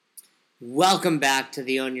Welcome back to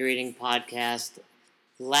the Own Your Eating podcast.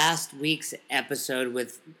 Last week's episode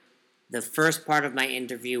with the first part of my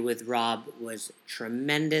interview with Rob was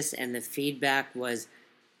tremendous, and the feedback was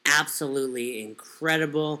absolutely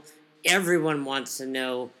incredible. Everyone wants to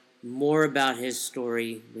know more about his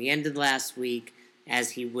story. We ended last week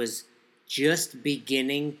as he was just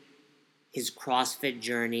beginning his CrossFit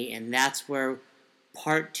journey, and that's where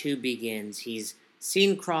part 2 begins. He's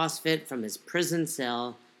seen CrossFit from his prison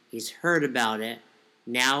cell. He's heard about it.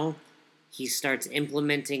 Now he starts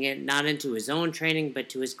implementing it not into his own training but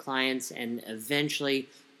to his clients, and eventually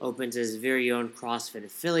opens his very own CrossFit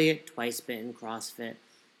affiliate, Twice Bitten CrossFit.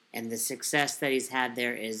 And the success that he's had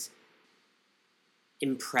there is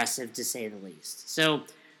impressive to say the least. So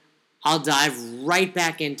I'll dive right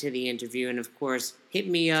back into the interview, and of course, hit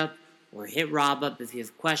me up or hit Rob up if you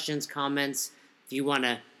have questions, comments, if you want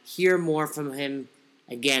to hear more from him.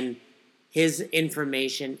 Again, his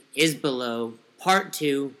information is below. Part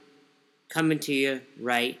 2 coming to you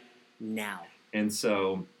right now. And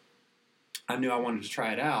so I knew I wanted to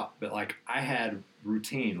try it out, but I had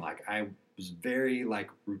routine. I was very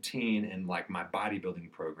routine in my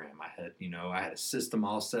bodybuilding program. I had a system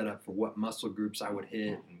all set up for what muscle groups I would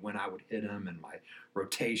hit and when I would hit them, and my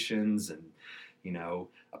rotations and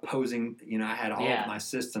opposing. I had all of my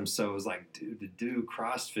systems. So it was to do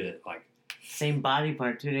CrossFit same body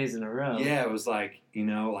part 2 days in a row. Yeah, it was I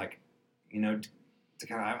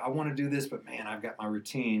want to do this, but man, I've got my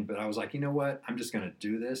routine. But I was like, you know what? I'm just going to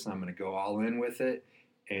do this, and I'm going to go all in with it.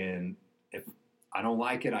 And if I don't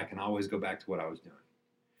like it, I can always go back to what I was doing.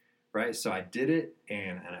 Right? So I did it,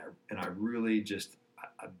 and I really just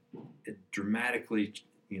it dramatically,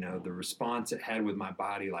 the response it had with my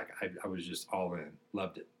body, I was just all in,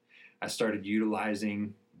 loved it. I started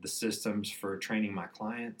utilizing the systems for training my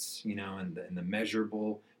clients, and the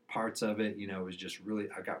measurable parts of it, it was just really,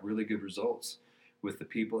 I got really good results with the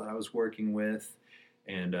people that I was working with.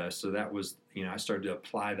 And so that was, I started to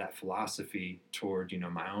apply that philosophy toward,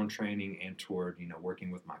 my own training and toward, working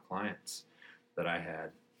with my clients that I had.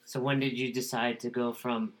 So when did you decide to go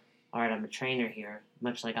from, all right, I'm a trainer here,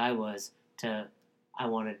 much like I was, to I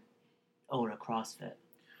want to own a CrossFit?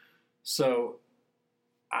 So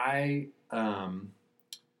I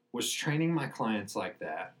was training my clients like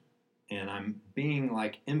that, and I'm being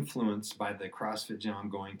influenced by the CrossFit gym I'm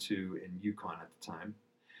going to in Yukon at the time.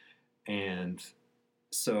 And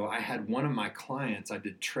so I had one of my clients, I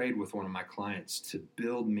did trade with one of my clients to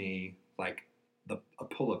build me a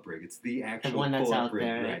pull-up rig. It's the actual pull-up rig,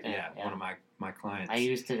 right? Yeah, one of my clients. I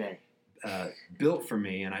used today. Built for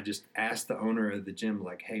me, and I just asked the owner of the gym,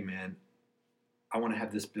 hey man, I want to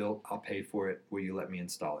have this built. I'll pay for it. Will you let me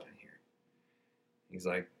install it in here? He's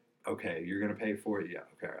like, okay, you're going to pay for it? Yeah,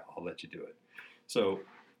 okay, I'll let you do it. So,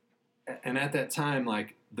 and at that time,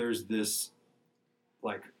 there's this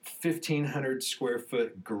 1,500 square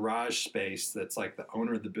foot garage space that's the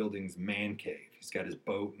owner of the building's man cave. He's got his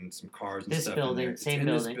boat and some cars and stuff in there. Same in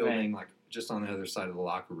building, this building, right. Just on the other side of the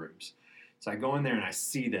locker rooms. So I go in there and I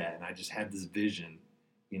see that, and I just had this vision,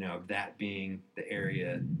 of that being the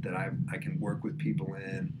area that I can work with people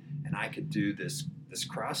in, and I could do this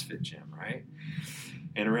CrossFit gym, right?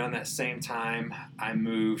 And around that same time, I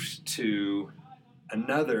moved to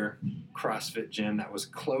another CrossFit gym that was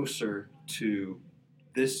closer to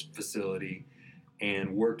this facility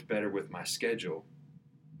and worked better with my schedule.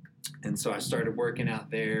 And so I started working out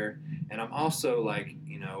there, and I'm also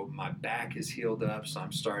my back is healed up, so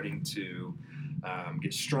I'm starting to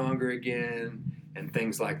get stronger again and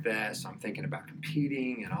things like that. So I'm thinking about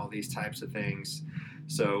competing and all these types of things.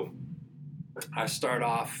 So I start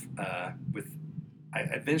off I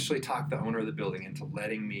eventually talked the owner of the building into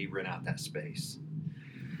letting me rent out that space.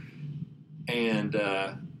 And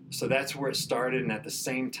so that's where it started. And at the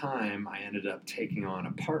same time, I ended up taking on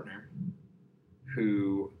a partner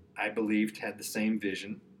who I believed had the same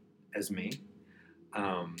vision as me.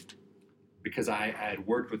 Because I had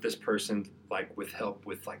worked with this person, with help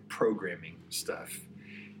with programming stuff.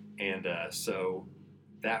 And so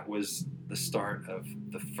that was the start of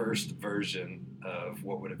the first version of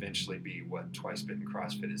what would eventually be what Twice Bitten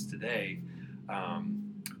CrossFit is today.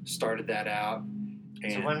 Started that out.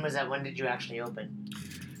 And so when was that? When did you actually open?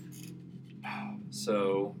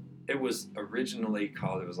 So it was originally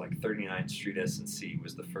called, it was 39th Street S&C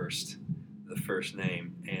was the first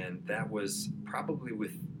name. And that was probably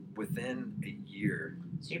within a year.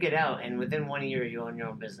 So you get out, and within 1 year, you own your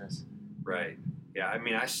own business. Right. Yeah,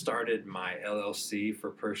 I started my LLC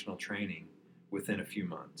for personal training within a few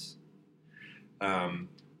months. And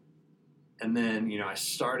then, I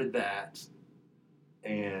started that,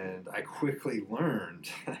 and I quickly learned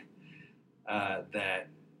that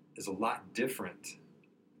is a lot different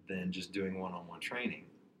than just doing one-on-one training.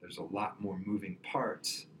 There's a lot more moving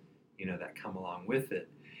parts, that come along with it.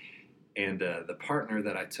 And the partner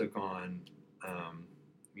that I took on,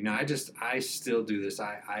 I still do this.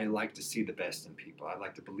 I like to see the best in people. I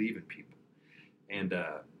like to believe in people. And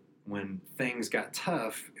when things got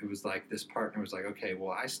tough, it was like this partner was like, okay,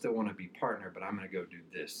 well, I still want to be partner, but I'm going to go do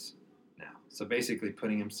this now. So basically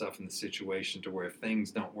putting himself in the situation to where if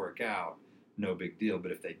things don't work out, no big deal.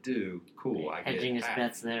 But if they do, cool. I get hedging his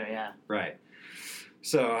bets there, yeah. Right.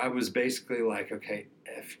 So I was basically like, okay,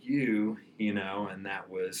 F you, and that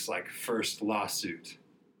was like first lawsuit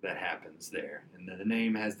that happens there. And then the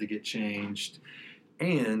name has to get changed.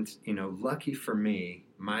 And, lucky for me,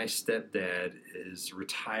 my stepdad is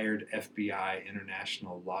retired FBI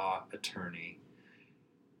international law attorney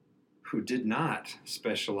who did not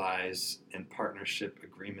specialize in partnership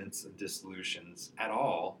agreements and dissolutions at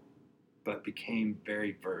all, but became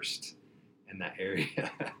very versed in that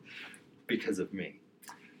area because of me.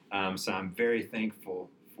 So I'm very thankful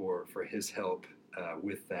for his help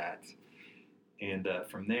with that. And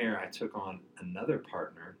from there, I took on another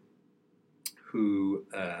partner who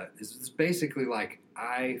is basically like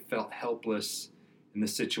I felt helpless in the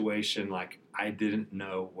situation, like I didn't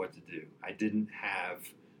know what to do. I didn't have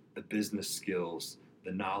the business skills,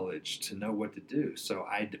 the knowledge to know what to do. So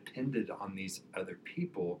I depended on these other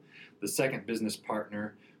people. The second business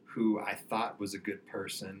partner, who I thought was a good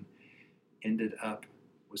person, ended up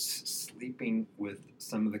was sleeping with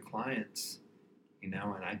some of the clients, and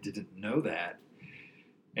I didn't know that.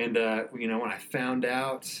 And, when I found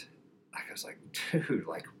out, I was like, dude,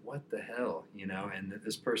 like, what the hell, And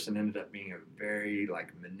this person ended up being a very,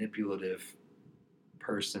 manipulative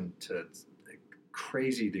person to a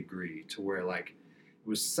crazy degree to where, it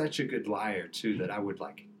was such a good liar, too, that I would,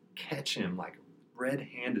 catch him,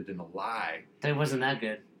 red-handed in a lie. It wasn't that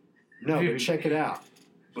good. No, but check it out.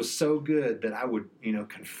 It was so good that I would,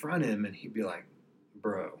 confront him, and he'd be like,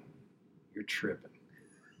 bro, you're tripping.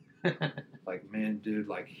 Man, dude,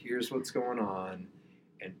 here's what's going on.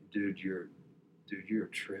 And dude, you're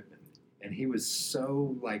tripping. And he was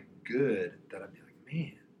so good that I'd be like,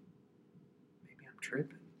 man, maybe I'm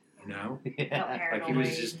tripping, Yeah. He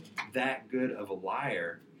was just that good of a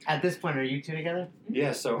liar. At this point, are you two together?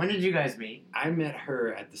 Yeah. So when did you guys meet? I met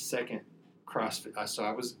her at the second CrossFit. So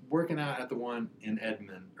I was working out at the one in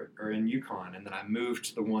Edmond or in Yukon, and then I moved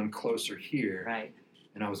to the one closer here. Right.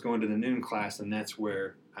 And I was going to the noon class, and that's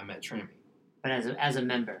where I met Trammy. But as a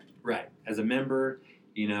member. Right. As a member.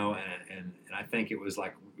 And I think it was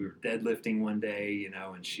we were deadlifting one day,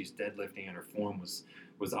 and she's deadlifting and her form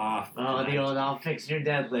was off. Oh, the old I'll fix your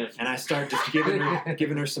deadlift. And I started just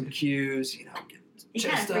giving her some cues, He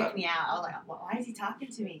kind of freaked me out. I was like, well, why is he talking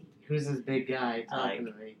to me? Who's this big guy talking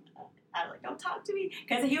to me? I was like, don't talk to me.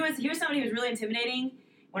 Because he was somebody who was really intimidating.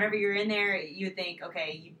 Whenever you're in there, you think,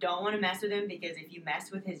 okay, you don't want to mess with him because if you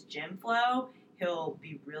mess with his gym flow, he'll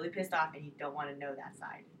be really pissed off and you don't want to know that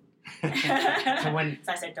side.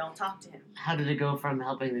 So I said, don't talk to him. How did it go from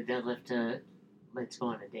helping the deadlift to let's go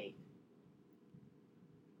on a date?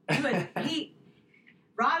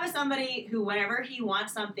 Rob is somebody who whenever he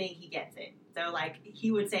wants something, he gets it. So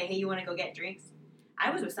he would say, hey, you want to go get drinks?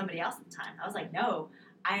 I was with somebody else at the time. I was like, no,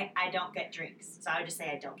 I don't get drinks. So I would just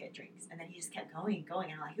say I don't get drinks. And then he just kept going.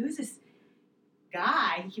 And I'm like, who's this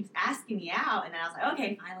guy? He keeps asking me out. And then I was like,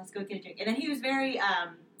 okay, fine, let's go get a drink. And then he was very,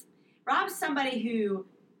 Rob's somebody who,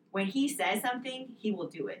 when he says something, he will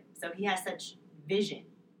do it. So he has such vision,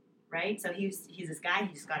 right? So he's this guy.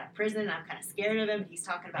 He just got out of prison. I'm kind of scared of him. He's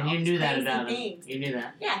talking about all these crazy things. You knew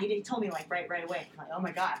that. Yeah, he told me right away. I'm like, oh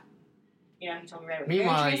my god. He told me right away.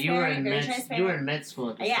 Meanwhile, you were in med school.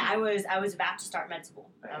 At this yeah, time. I was about to start med school.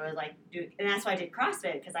 Right. I was and that's why I did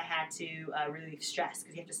CrossFit because I had to relieve stress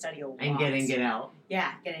because you have to study a lot. And get in, get out.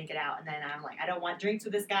 Yeah, get in, get out. And then I'm like, I don't want drinks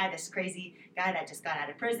with this guy, this crazy guy that just got out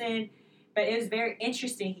of prison. But it was very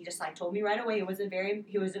interesting. He just told me right away. He was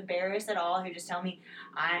embarrassed at all. He would just tell me,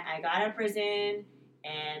 I got out of prison,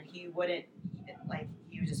 and he wouldn't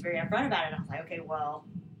he was just very upfront about it. And I was like, okay, well,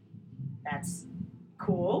 that's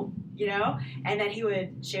cool, And then he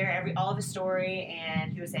would share all of his story,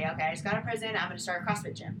 and he would say, okay, I just got out of prison. I'm going to start a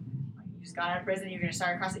CrossFit gym. You just got out of prison. You're going to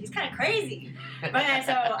start a CrossFit. He's kind of crazy, but that's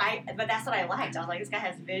what I liked. I was like, this guy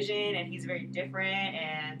has vision, and he's very different,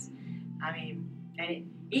 and I mean,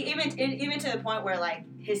 even to the point where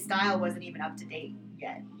his style wasn't even up to date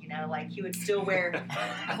yet. He would still wear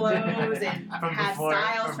clothes and have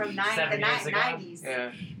styles from the 90s.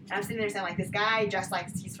 Yeah. And I'm sitting there saying, this guy dressed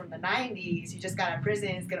like he's from the 90s. He just got out of prison.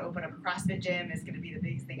 He's going to open up a CrossFit gym. It's going to be the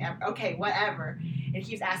biggest thing ever. Okay, whatever. And he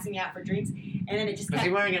keeps asking me out for drinks. And then it just Was kept...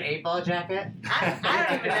 he wearing an 8-ball jacket? I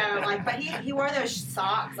don't even know. Like, but he wore those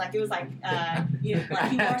socks. Like, it was like, like he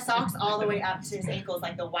wore socks all the way up to his ankles,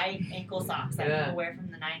 like the white ankle socks that people wear from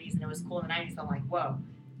the 90s. And it was cool in the 90s. So I'm like, whoa.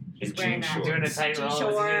 He's wearing that. Doing a tight roll.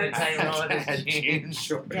 Doing a tight roll with his jeans.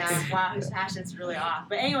 Shorts. Yeah, wow, his fashion's really off.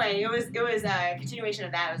 But anyway, it was a continuation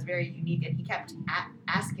of that. It was very unique, and he kept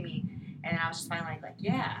asking me, and I was just finally like,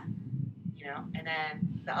 yeah, And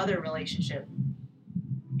then the other relationship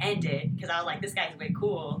ended because I was like, this guy's way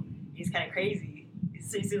cool. He's kind of crazy.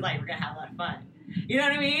 So he seems like we're gonna have a lot of fun. You know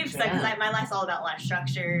what I mean? Just like, because my life's all about a lot of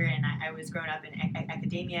structure, and I was growing up in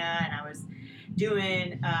academia, and I was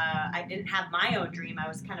doing. I didn't have my own dream. I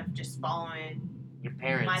was kind of just following your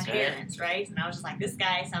parents, my parents, right? And I was just like, this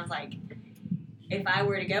guy sounds like if I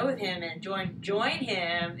were to go with him and join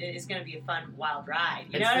him, it's going to be a fun, wild ride.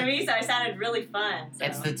 You know what I mean? So it sounded really fun. So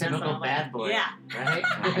it's the typical bad boy. Yeah. Right?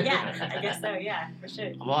 Yeah, I guess so. Yeah, for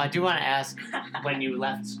sure. Well, I do want to ask, when you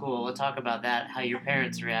left school, we'll talk about that, how your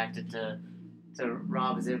parents reacted to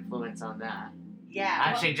Rob's influence on that. Yeah.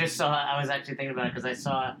 I was actually thinking about it because I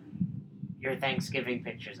saw your Thanksgiving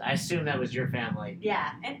pictures. I assume that was your family. Yeah,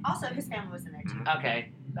 and also his family was in there too. Okay.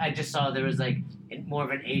 I just saw there was like more of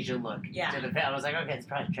an Asian look to the family. I was like, okay, it's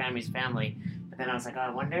probably Chammy's family. But then I was like, oh, I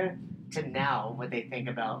wonder to now what they think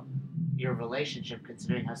about your relationship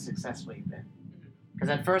considering how successful you've been. Because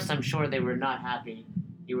at first I'm sure they were not happy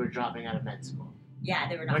you were dropping out of med school. Yeah,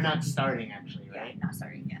 they were not. We're not starting actually, right? Yeah, not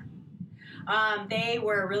starting, yeah. They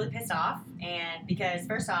were really pissed off, and because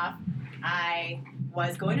first off, I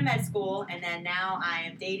was going to med school, and then now I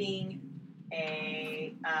am dating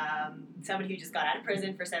somebody who just got out of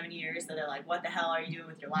prison for 7 years. So they're like, "What the hell are you doing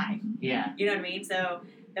with your life?" Yeah. You know what I mean? So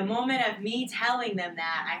the moment of me telling them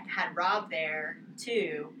that I had Rob there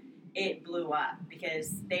too, it blew up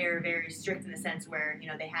because they're very strict in the sense where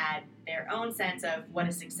they had their own sense of what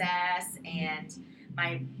is success, and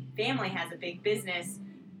my family has a big business.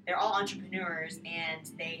 They're all entrepreneurs, and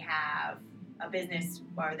they have a business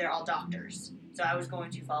where they're all doctors. So I was going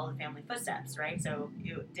to follow the family footsteps, right? So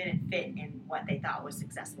it didn't fit in what they thought was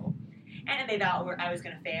successful. And they thought I was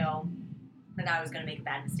going to fail, that I was going to make a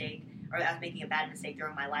bad mistake, or that I was making a bad mistake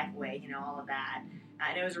throwing my life away, all of that.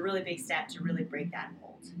 And it was a really big step to really break that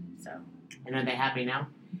mold. So. And are they happy now?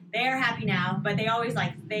 They are happy now, but they always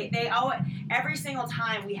they always, every single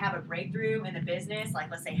time we have a breakthrough in the business,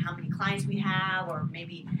 like let's say how many clients we have, or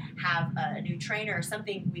maybe have a new trainer or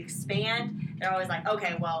something, we expand, they're always like,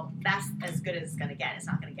 okay, well, that's as good as it's going to get. It's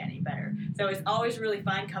not going to get any better. So it's always really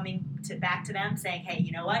fun coming back to them saying, hey,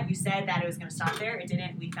 you know what? You said that it was going to stop there. It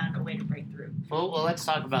didn't. We found a way to break through. Well, let's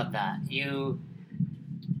talk about that. You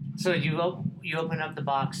opened up the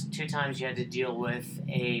box 2 times. You had to deal with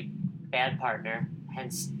a bad partner,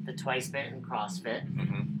 hence the twice bitten CrossFit.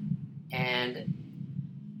 Mm-hmm. And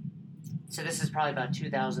so this is probably about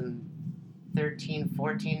 2013,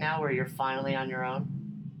 14 now, where you're finally on your own?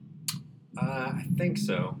 I think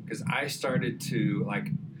so, because I started to,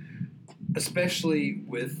 especially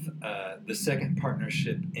with the second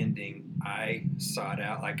partnership ending, I sought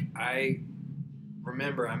out, I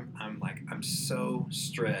remember I'm so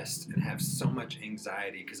stressed and have so much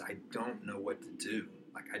anxiety because I don't know what to do.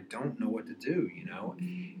 I don't know what to do,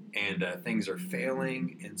 and things are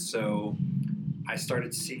failing. And so I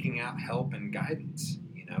started seeking out help and guidance,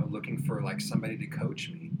 looking for somebody to coach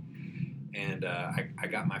me. And I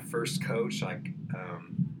got my first coach, I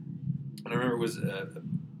remember it was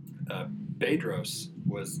Bedros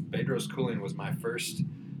Keuilian was my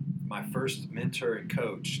first mentor and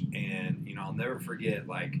coach. And, I'll never forget,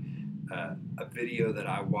 a video that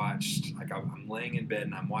I watched, I'm laying in bed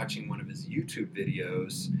and I'm watching one of his YouTube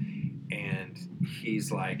videos, and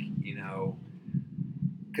he's like,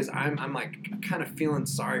 because I'm kind of feeling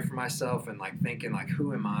sorry for myself and thinking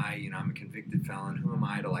who am I? I'm a convicted felon. Who am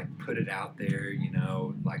I to put it out there?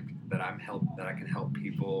 That I can help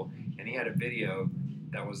people. And he had a video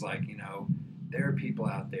that was there are people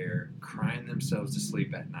out there crying themselves to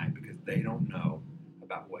sleep at night because they don't know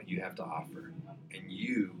about what you have to offer, and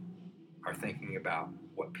you are thinking about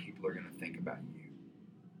what people are going to think about you.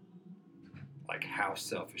 How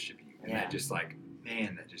selfish of you. And that just that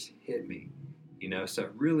just hit me. So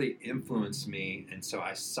it really influenced me. And so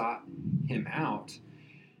I sought him out.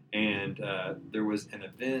 And there was an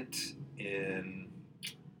event in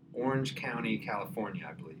Orange County, California,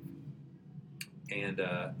 I believe. And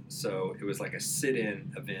so it was a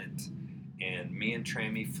sit-in event. And me and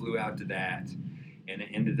Trammy flew out to that. And it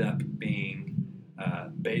ended up being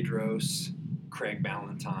Bedros, Craig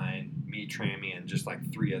Ballantyne, me, Trammy, and just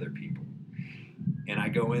 3 other people. And I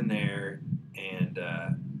go in there, and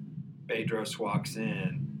Bedros walks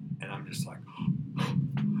in, and I'm just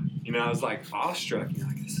I was like awestruck.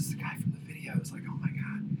 Like, this is the guy from the video. It's like, oh my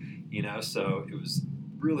God. So it was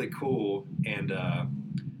really cool. And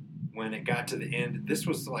when it got to the end, this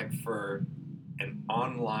was like for an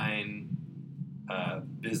online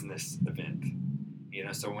business event.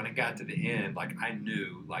 So when it got to the end, like I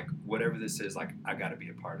knew, like whatever this is, like I got to be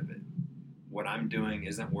a part of it. What I'm doing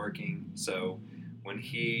isn't working. So when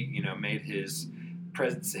he, made his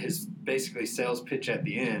basically sales pitch at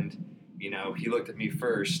the end, he looked at me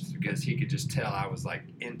first because he could just tell I was like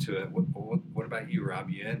into it. What about you, Rob?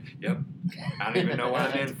 You in? Yep. I don't even know what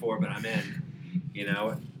I'm in for, but I'm in.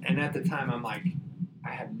 And at the time I'm like, I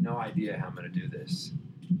have no idea how I'm going to do this,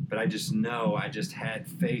 but I just know I just had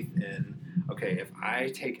faith in, okay, if I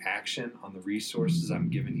take action on the resources I'm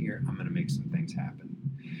given here, I'm going to make some things happen.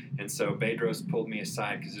 And so Bedros pulled me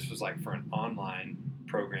aside because this was like for an online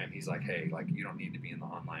program. He's like, hey, like you don't need to be in the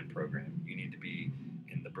online program. You need to be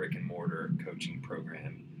in the brick and mortar coaching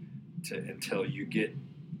program until you get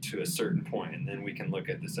to a certain point, and then we can look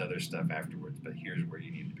at this other stuff afterwards. But here's where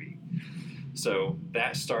you need to be. So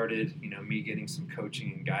that started, me getting some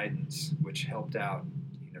coaching and guidance, which helped out,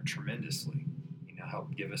 tremendously.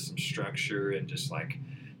 Helped give us some structure and just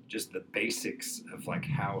the basics of like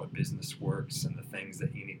how a business works and the things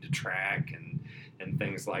that you need to track and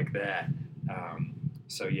things like that.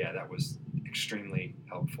 So yeah, that was extremely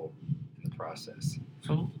helpful in the process.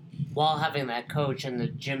 So while having that coach and the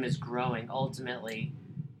gym is growing, ultimately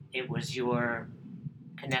it was your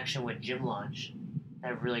connection with Gym Launch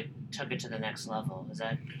that really took it to the next level. Is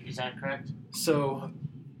that correct? So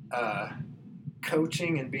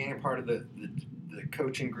coaching and being a part of the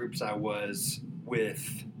coaching groups I was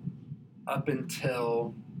with up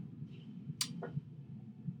until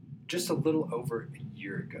just a little over a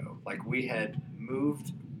year ago. Like we had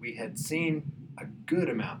seen a good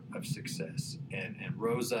amount of success and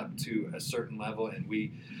rose up to a certain level, and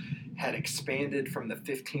we had expanded from the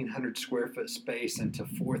 1,500 square foot space into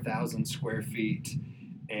 4,000 square feet,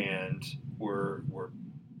 and we're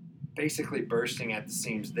basically bursting at the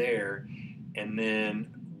seams there. And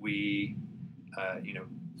then we,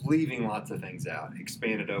 leaving lots of things out,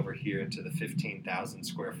 expanded over here into the 15,000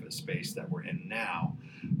 square foot space that we're in now.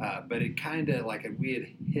 But it kind of like we had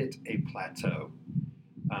hit a plateau.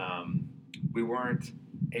 We weren't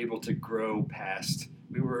able to grow past,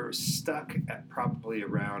 we were stuck at probably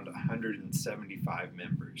around 175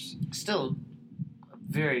 members. Still a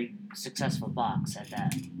very successful box at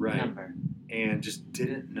that number. And just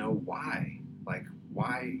didn't know why. Like,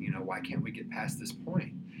 why can't we get past this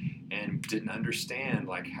point? And didn't understand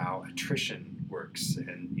like how attrition works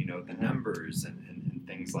and the numbers and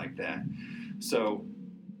things like that. So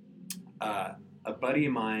a buddy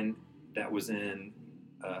of mine that was in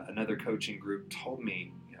another coaching group told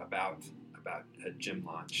me about a Gym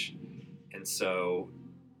Launch, and so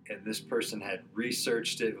this person had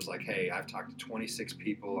researched it. It was like, hey, I've talked to 26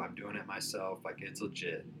 people. I'm doing it myself. Like it's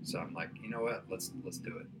legit. So I'm like, you know what? Let's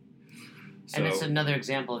do it. So, and it's another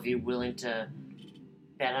example of you willing to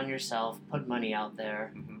bet on yourself, put money out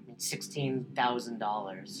there,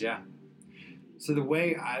 $16,000. Yeah. So the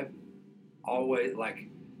way I've always, like,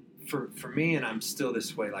 for me, and I'm still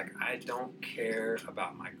this way, like, I don't care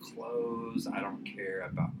about my clothes. I don't care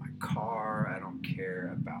about my car. I don't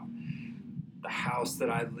care about the house that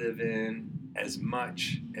I live in as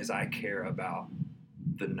much as I care about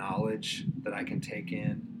the knowledge that I can take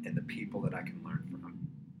in and the people that I can learn from.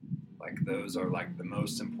 Like those are like the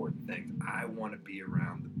most important things. I want to be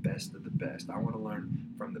around the best of the best. I want to learn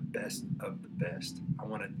from the best of the best. I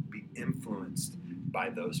want to be influenced by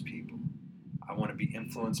those people. I want to be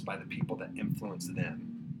influenced by the people that influence them.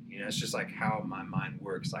 It's just like how my mind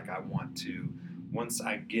works. Like I want to, once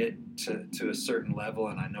I get to a certain level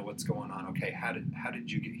and I know what's going on, okay, how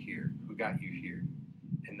did you get here? Who got you here?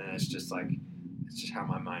 And then it's just how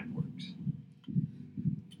my mind works.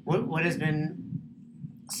 What has been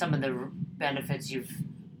some of the benefits you've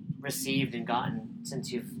received and gotten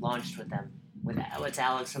since you've launched with them? With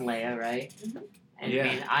Alex and Leah, right? Mm-hmm. And yeah. I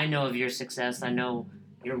mean, I know of your success. I know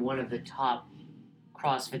you're one of the top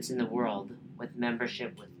CrossFits in the world with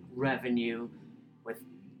membership, with revenue, with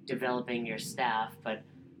developing your staff. But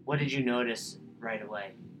what did you notice right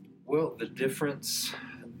away? Well, the difference,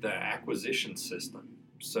 the acquisition system.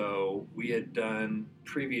 So we had done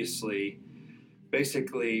previously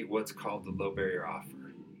basically what's called the low barrier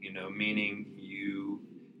offer, meaning you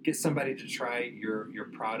get somebody to try your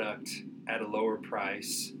product at a lower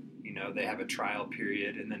price. They have a trial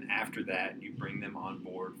period, and then after that, you bring them on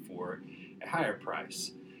board for a higher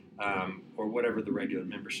price. or whatever the regular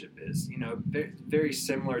membership is. You know, very, very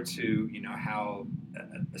similar to, you know, how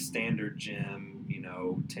a standard gym, you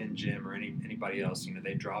know, 10 Gym or anybody else, you know,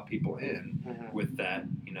 they draw people in with that,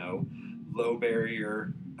 you know, low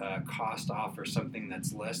barrier cost offer, something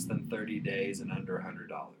that's less than 30 days and under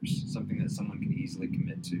 $100, something that someone can easily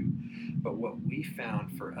commit to. But what we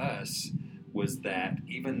found for us was that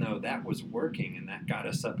even though that was working and that got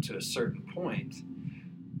us up to a certain point,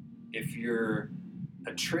 if your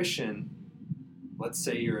attrition, let's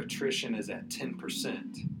say your attrition is at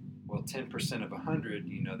 10%, well, 10% of 100,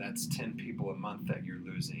 you know, that's 10 people a month that you're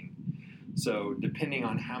losing. So depending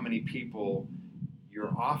on how many people your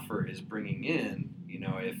offer is bringing in, you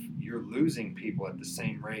know, if you're losing people at the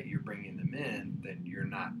same rate you're bringing them in, then you're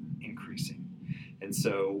not increasing. And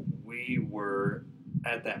so we were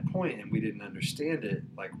at that point, and we didn't understand it.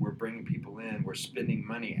 Like, we're bringing people in, we're spending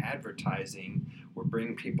money advertising, we're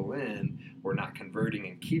bringing people in, we're not converting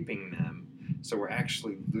and keeping them, so we're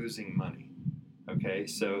actually losing money. Okay,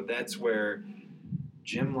 so that's where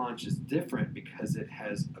Gym Launch is different, because it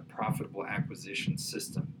has a profitable acquisition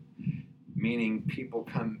system. Meaning people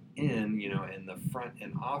come in, you know, in the front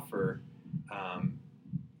end offer,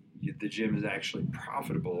 the gym is actually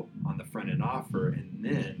profitable on the front end offer, and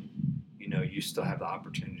then, you know, you still have the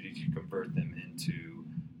opportunity to convert them into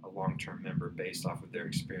a long-term member based off of their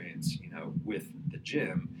experience, you know, with the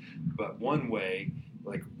gym. But one way,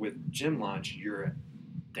 like with Gym Launch, you're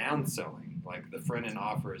downselling. Like, the front end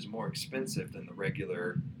offer is more expensive than the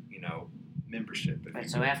regular, you know, membership. Right,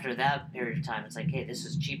 so after that period of time, it's like, hey, this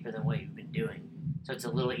is cheaper than what you've been doing. So it's a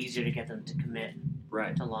little easier to get them to commit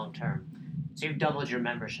to long term. So you've doubled your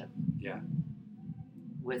membership. Yeah.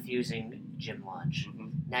 With using Gym Launch.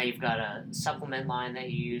 Now you've got a supplement line that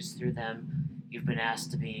you use through them. You've been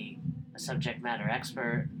asked to be a subject matter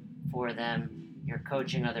expert for them. You're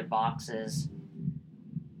coaching other boxes.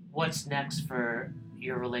 What's next for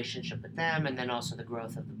your relationship with them, and then also the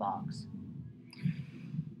growth of the box?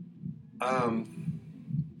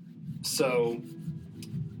 So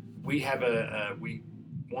we have we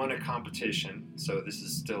won a competition. So this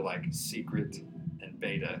is still like secret and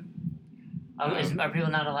beta. Oh, are people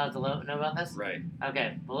not allowed to know about this? Right.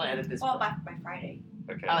 Okay, we'll edit this. Well, by Friday.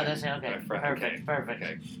 Okay. Oh, that's okay. Perfect.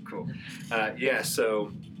 Okay, cool.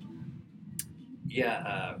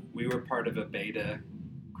 We were part of a beta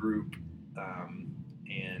group,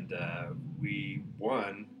 and we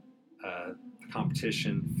won the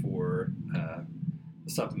competition for the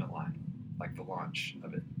supplement line, like the launch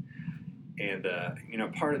of it. And, you know,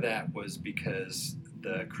 part of that was because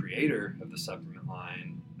the creator of the supplement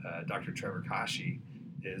line, Dr. Trevor Kashi,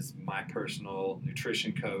 is my personal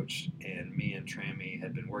nutrition coach, and me and Trammy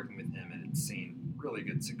had been working with him and had seen really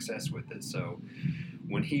good success with it. So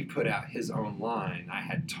when he put out his own line, I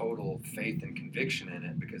had total faith and conviction in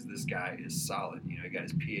it, because this guy is solid. You know, he got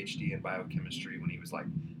his PhD in biochemistry when he was like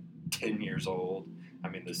 10 years old. I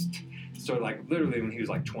mean, like literally when he was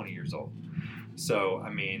like 20 years old. So,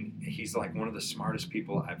 I mean, he's like one of the smartest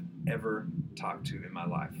people I've ever talked to in my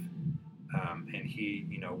life. And he,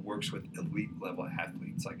 you know, works with elite level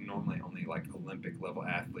athletes, like normally only like Olympic level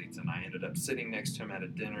athletes. And I ended up sitting next to him at a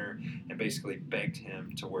dinner and basically begged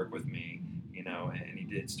him to work with me, you know, and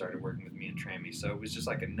he started working with me and Trammy. So it was just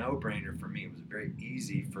like a no-brainer for me. It was very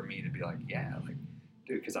easy for me to be like, yeah, like,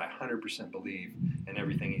 dude, because I 100% believe in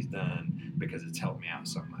everything he's done, because it's helped me out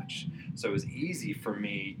so much. So it was easy for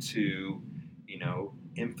me to, you know,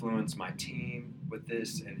 influence my team with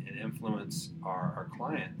this and influence our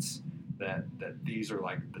clients that these are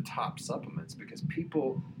like the top supplements, because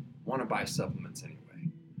people want to buy supplements anyway.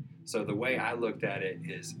 So the way I looked at it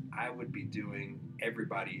is, I would be doing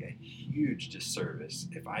everybody a huge disservice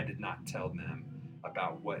if I did not tell them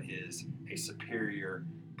about what is a superior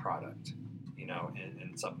product, you know,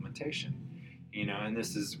 in supplementation. You know, and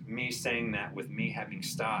this is me saying that with me having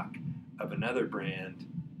stock of another brand,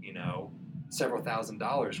 you know, several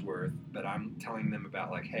 $1,000s worth, but I'm telling them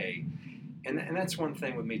about, like, hey, and that's one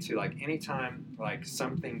thing with me too, like anytime like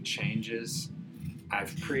something changes,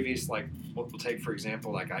 we'll take for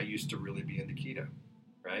example, like I used to really be into keto,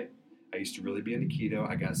 right? I used to really be into keto.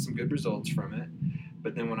 I got some good results from it,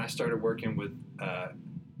 but then when I started working with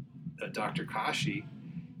Dr. Kashi,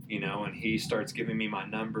 you know, and he starts giving me my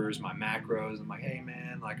numbers, my macros. I'm like, hey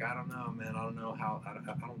man, like I don't know, man. I don't know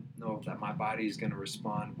if that my body's going to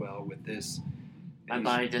respond well with this. My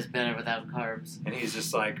body does better without carbs. And he's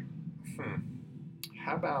just like,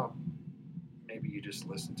 how about maybe you just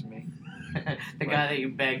listen to me? The guy that you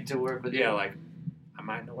begged to work with you. Yeah, like, I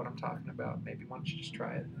might know what I'm talking about. Maybe why don't you just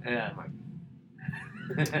try it? Yeah.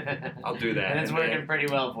 I'm like, I'll do that. And it's working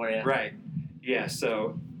pretty well for you. Right. Yeah,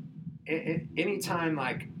 so anytime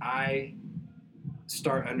like I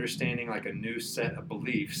start understanding like a new set of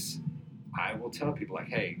beliefs, I will tell people like,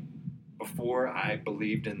 hey, before I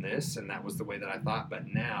believed in this and that was the way that I thought, but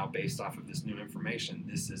now based off of this new information,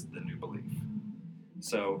 this is the new belief.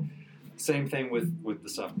 So same thing with the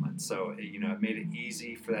supplements. So, it made it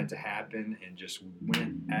easy for that to happen and just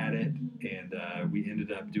went at it. And we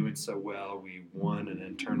ended up doing so well. We won an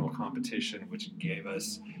internal competition, which gave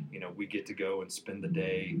us, we get to go and spend the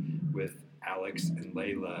day with Alex and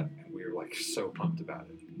Layla. And we were like so pumped about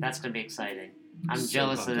it. That's going to be exciting. I'm So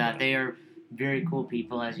jealous of pumped that. about They are very cool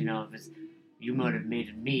people, as you know. You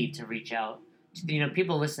motivated me to reach out to,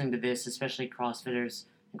 people listening to this, especially CrossFitters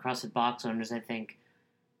and CrossFit box owners. I think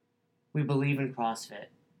we believe in CrossFit,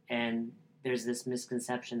 and there's this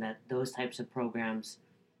misconception that those types of programs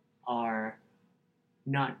are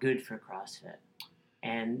not good for CrossFit.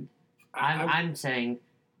 And I'm saying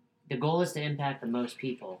the goal is to impact the most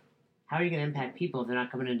people. How are you going to impact people if they're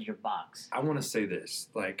not coming into your box? I want to say this.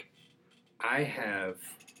 Like, I have,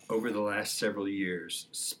 over the last several years,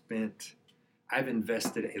 I've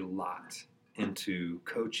invested a lot into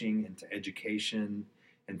coaching, into education,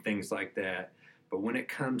 and things like that. But when it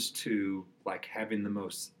comes to like having the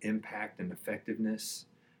most impact and effectiveness,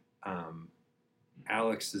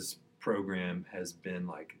 Alex's program has been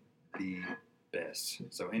like the best.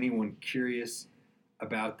 So anyone curious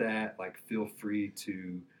about that, like feel free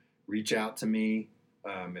to reach out to me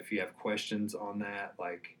if you have questions on that.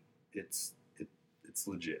 Like it's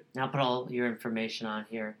legit. I'll put all your information on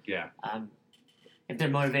here. Yeah. If they're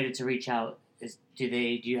motivated to reach out, do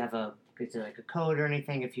you have a code or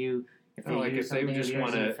anything if they just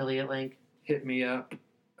want an affiliate link? Hit me up.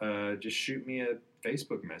 Just shoot me a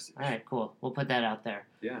Facebook message. All right, cool. We'll put that out there.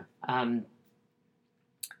 Yeah.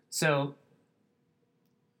 So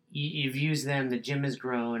you've used them. The gym has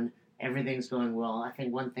grown. Everything's going well. I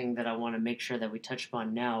think one thing that I want to make sure that we touch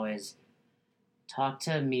upon now is talk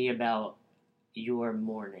to me about your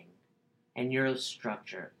morning and your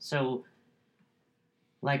structure. So,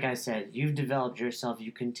 like I said, you've developed yourself.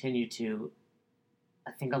 You continue to.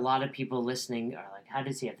 I think a lot of people listening are like, how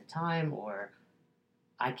does he have the time? Or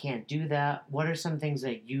I can't do that. What are some things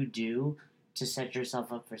that you do to set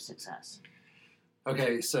yourself up for success?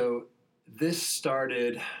 Okay, so this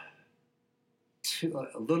started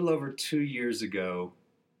a little over 2 years ago.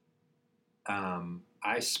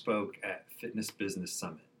 I spoke at Fitness Business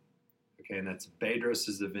Summit. Okay, and that's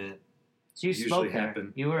Bedros' event. So you spoke there.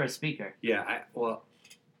 You were a speaker. Yeah,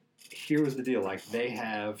 here was the deal. Like, they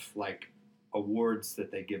have, like, awards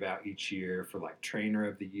that they give out each year for, like, Trainer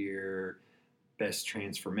of the Year, Best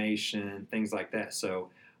Transformation, things like that. So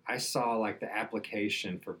I saw, like, the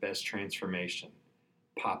application for Best Transformation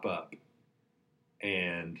pop up.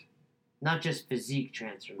 And... not just physique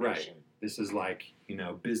transformation. Right. This is, like,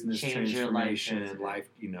 business Change transformation, life,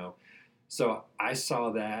 So I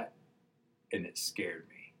saw that, and it scared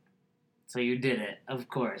me. So you did it, of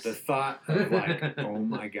course. The thought of like, oh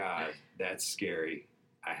my God, that's scary.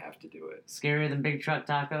 I have to do it. Scarier than big truck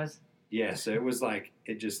tacos? Yeah, so it was like,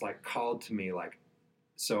 it just like called to me like,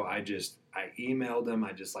 so I emailed them.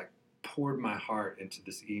 I just like poured my heart into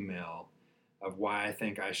this email of why I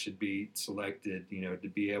think I should be selected, to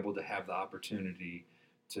be able to have the opportunity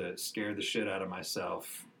to scare the shit out of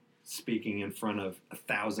myself, speaking in front of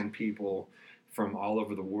 1,000 people from all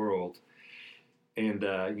over the world. And,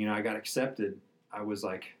 I got accepted. I was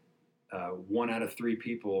like 1 out of 3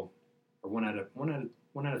 people, or 1 out of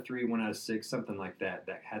 3, 1 out of 6, something like that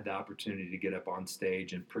had the opportunity to get up on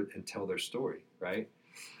stage and tell their story, right?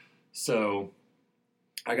 So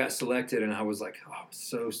I got selected, and I was like, oh,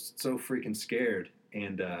 so freaking scared.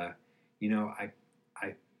 And, I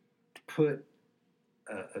put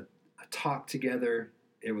a talk together.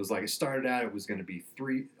 It was like, it started out, it was going to be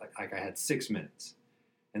 3, like I had 6 minutes.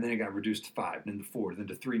 And then it got reduced to 5, then to 4, then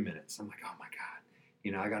to 3 minutes. I'm like, oh my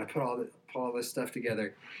God, I got to put all this stuff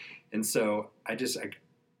together. And so I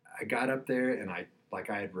got up there, and I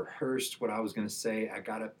had rehearsed what I was going to say. I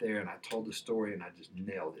got up there and I told the story, and I just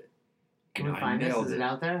nailed it. Can we find this? Is it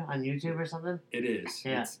out there on YouTube or something? It is.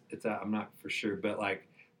 Yeah. It's out. I'm not for sure, but like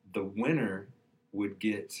the winner would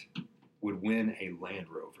win a Land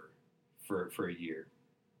Rover for a year,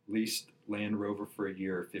 leased Land Rover for a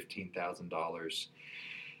year, $15,000.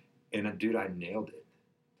 And dude, I nailed it.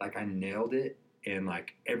 Like I nailed it, and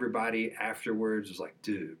like everybody afterwards was like,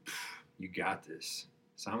 "Dude, you got this."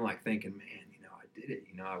 So I'm like thinking, man, I did it.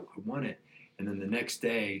 I won it. And then the next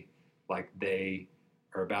day, like they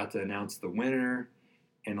are about to announce the winner,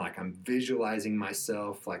 and like I'm visualizing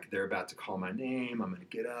myself like they're about to call my name. I'm gonna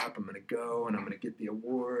get up, I'm gonna go, and I'm gonna get the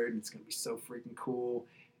award. It's gonna be so freaking cool.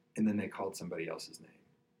 And then they called somebody else's name.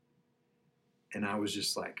 and I was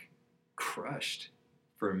just like crushed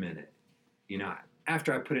for a minute.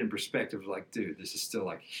 After I put it in perspective, like, dude, this is still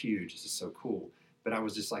like huge. This is so cool. But I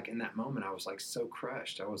was just like, in that moment, I was like so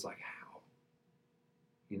crushed. I was like, how?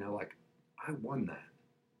 Like, I won that.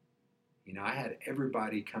 I had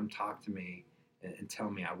everybody come talk to me and tell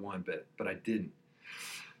me I won, but I didn't.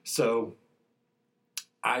 So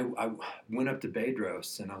I went up to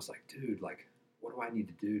Bedros and I was like, dude, like, what do I need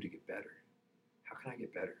to do to get better? How can I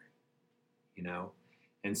get better?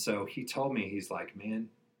 And so he told me, he's like, man,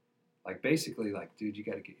 like, basically, like, dude, you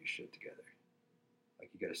got to get your shit together. Like,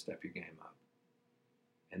 you got to step your game up.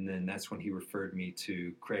 And then that's when he referred me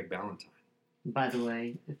to Craig Ballantyne. By the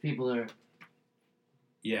way, if people are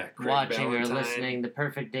Craig watching Ballantyne, or listening, the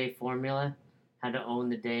perfect day formula: how to own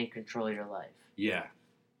the day and control your life. Yeah.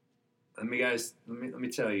 Let me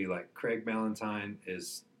tell you, like, Craig Ballantyne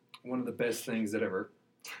is one of the best things that ever.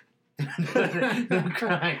 Don't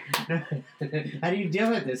cry. How do you deal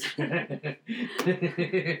with this?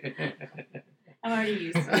 I'm already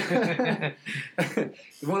used to it.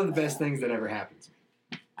 One of the best things that ever happened to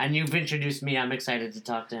me. And you've introduced me. I'm excited to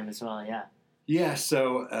talk to him as well. Yeah. Yeah.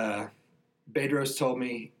 So Bedros told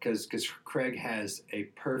me because Craig has a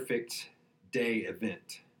perfect day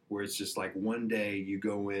event where it's just like one day you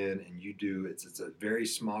go in and you do it's a very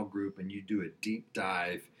small group and you do a deep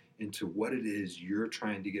dive into what it is you're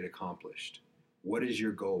trying to get accomplished. What is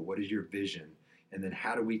your goal? What is your vision? And then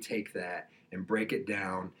how do we take that and break it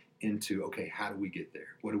down into, okay, how do we get there?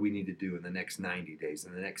 What do we need to do in the next 90 days,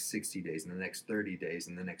 in the next 60 days, in the next 30 days,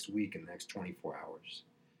 in the next week, in the next 24 hours?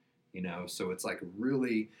 So it's like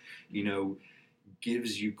really,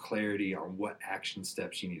 gives you clarity on what action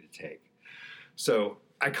steps you need to take. So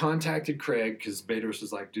I contacted Craig because Bedros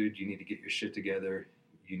was like, dude, you need to get your shit together.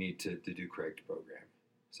 You need to do Craig's program.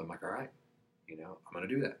 So I'm like, all right, I'm going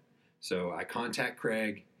to do that. So I contact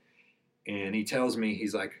Craig and he tells me,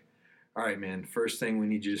 he's like, all right, man, first thing we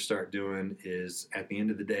need you to start doing is at the end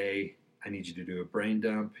of the day, I need you to do a brain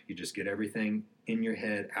dump. You just get everything in your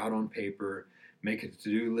head out on paper, make a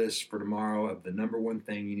to-do list for tomorrow of the number one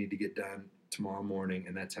thing you need to get done tomorrow morning.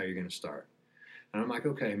 And that's how you're going to start. And I'm like,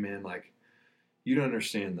 okay, man, like, you don't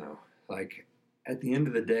understand though. Like, at the end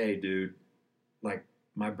of the day, dude, like,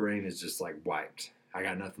 my brain is just like wiped. I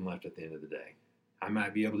got nothing left at the end of the day. I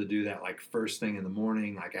might be able to do that like first thing in the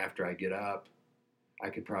morning, like after I get up. I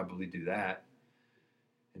could probably do that.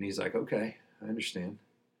 And he's like, okay, I understand.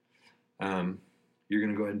 You're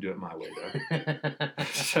going to go ahead and do it my way though.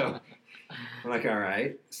 So I'm like, all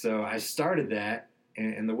right. So I started that.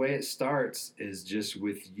 And the way it starts is just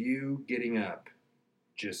with you getting up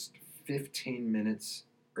just 15 minutes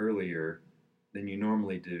earlier than you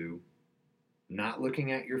normally do, not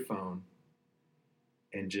looking at your phone,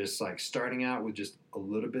 and just like starting out with just a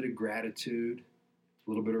little bit of gratitude, a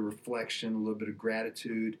little bit of reflection, a little bit of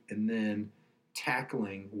gratitude, and then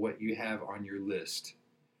tackling what you have on your list.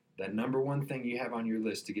 That number one thing you have on your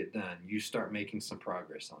list to get done, you start making some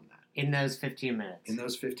progress on that. In those 15 minutes. In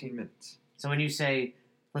those 15 minutes. So when you say,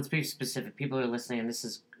 let's be specific, people are listening, and this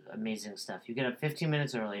is amazing stuff. You get up 15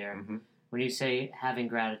 minutes earlier. Mm-hmm. When you say having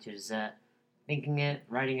gratitude, is that thinking it,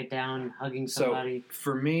 writing it down, hugging somebody? So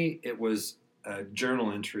for me, it was a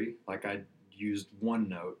journal entry. Like I used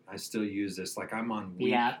OneNote. I still use this. Like I'm on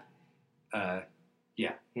week. The app?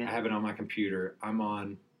 Yeah. I have it on my computer. I'm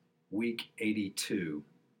on week 82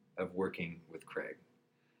 of working with Craig.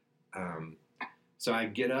 So I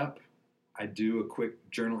get up, I do a quick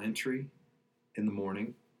journal entry in the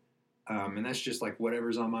morning, and that's just like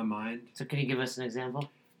whatever's on my mind. So can you give us an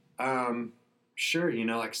example? Sure.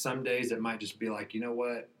 Like some days it might just be like, you know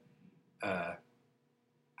what?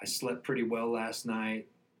 I slept pretty well last night,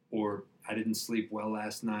 or I didn't sleep well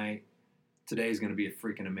last night. Today's going to be a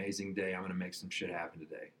freaking amazing day. I'm going to make some shit happen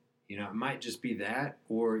today. It might just be that,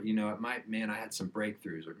 or, it might, man, I had some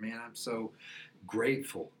breakthroughs, or, man, I'm so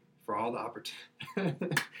grateful for all the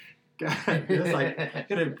opportunities. God, it's like, I'm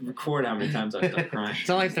going to record how many times I start crying. It's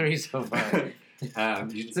only 3 so far.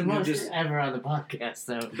 It's the most ever on the podcast,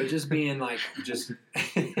 though. But just being, like, just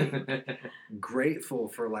grateful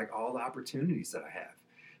for, like, all the opportunities that I have.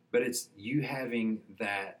 But it's you having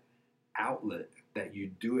that outlet that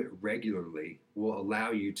you do it regularly will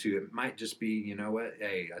allow you to, it might just be, you know what,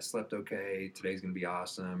 hey, I slept okay, today's going to be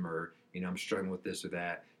awesome, or, I'm struggling with this or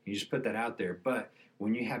that. You just put that out there. But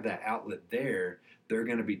when you have that outlet there are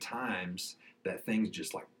going to be times that things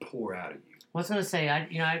just like pour out of you. I was going to say,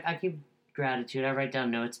 I keep gratitude, I write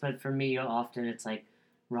down notes, but for me, often it's like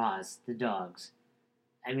Roz, the dogs.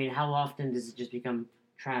 I mean, how often does it just become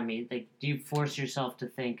trammy? Like, do you force yourself to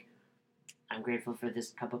think, I'm grateful for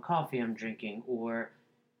this cup of coffee I'm drinking, or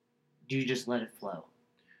do you just let it flow?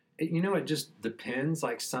 It just depends.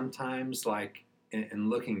 Like sometimes, like in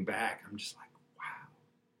looking back, I'm just like,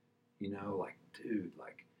 wow, like dude,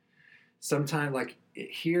 like sometimes, like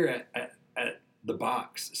here at the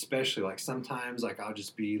box, especially, like sometimes, like I'll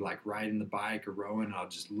just be like riding the bike or rowing, and I'll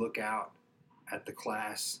just look out at the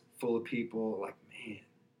class full of people, like, man,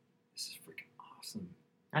 this is freaking awesome.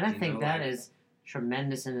 And I think that is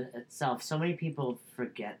tremendous in itself. So many people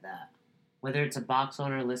forget that. Whether it's a box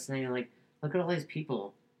owner listening, like, look at all these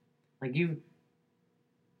people. Like, you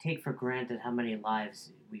take for granted how many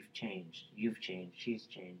lives we've changed. You've changed. She's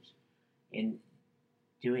changed in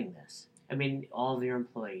doing this. I mean, all of your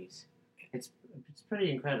employees. It's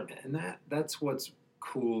pretty incredible. And that's what's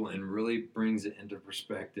cool and really brings it into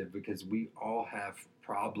perspective, because we all have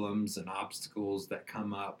problems and obstacles that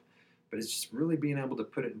come up, but it's just really being able to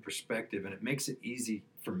put it in perspective, and it makes it easy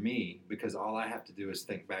for me because all I have to do is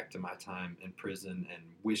think back to my time in prison and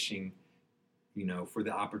wishing, for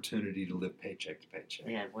the opportunity to live paycheck to paycheck.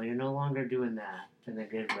 Yeah, well, you're no longer doing that in a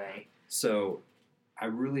good way. So I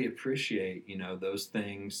really appreciate, those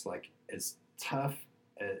things, like as tough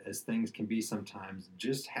as things can be sometimes,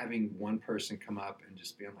 just having one person come up and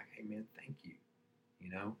just being like, hey man, thank you,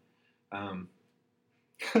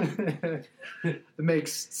 it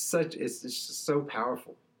makes it's just so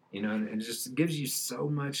powerful, and it just gives you so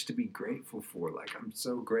much to be grateful for. Like, I'm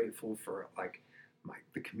so grateful for like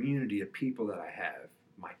the community of people that I have,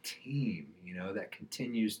 my team, that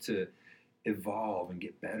continues to evolve and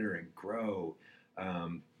get better and grow.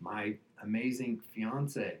 My amazing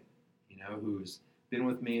fiance, who's been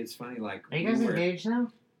with me. It's funny, like, are you guys engaged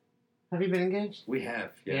now? Have you been engaged? We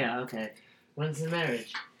have, yeah. Okay. When's the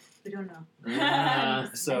marriage? We don't know.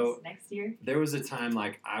 So next year. There was a time,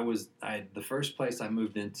 like, the first place I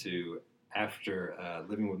moved into after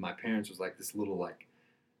living with my parents was like this little, like,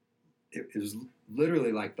 it was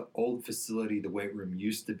literally like the old facility the weight room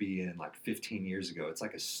used to be in like 15 years ago. It's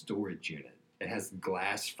like a storage unit. It has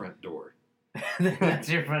glass front door. That's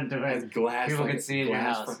your front door. It has glass. People can see in your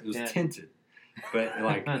house. It was tinted. But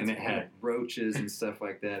like, and it had roaches and stuff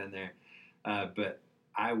like that in there. But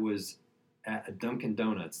I was at a Dunkin'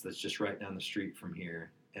 Donuts that's just right down the street from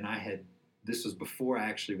here, and this was before I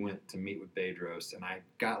actually went to meet with Bedros, and I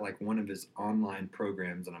got like one of his online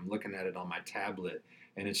programs, and I'm looking at it on my tablet,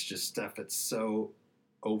 and it's just stuff that's so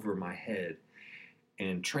over my head.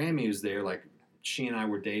 And Trammy was there, like she and I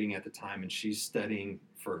were dating at the time, and she's studying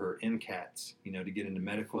for her MCATs, to get into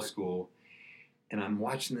medical school. And I'm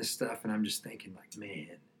watching this stuff, and I'm just thinking, like,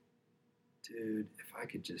 man, dude, if I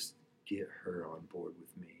could just get her on board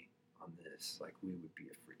with me on this, like, we would be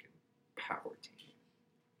a freaking power team.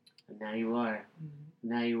 And now you are.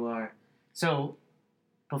 Now you are. So,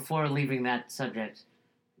 before leaving that subject,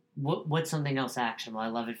 what's something else actionable? I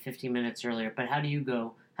love it 15 minutes earlier, but how did you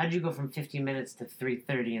go from 15 minutes to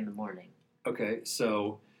 3:30 in the morning? Okay,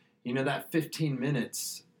 so, that 15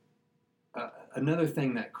 minutes, another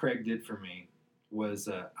thing that Craig did for me was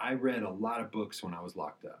I read a lot of books when I was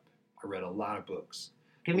locked up. I read a lot of books.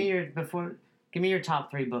 Give me your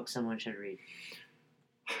top 3 books someone should read.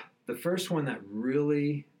 The first one that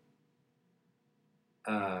really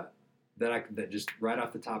that just right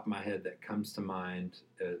off the top of my head that comes to mind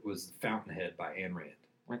was Fountainhead by Ayn Rand.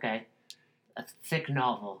 Okay, a thick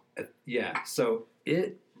novel. Yeah, so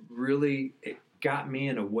it got me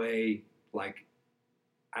in a way like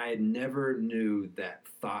I never knew that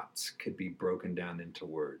thoughts could be broken down into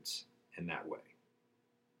words in that way.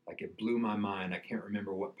 Like, it blew my mind. I can't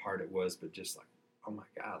remember what part it was, but just like, oh my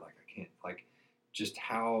God, like I can't, like, just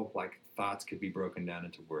how like thoughts could be broken down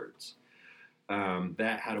into words.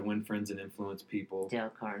 That, How to Win Friends and Influence People. Dale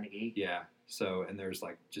Carnegie. Yeah. So, and there's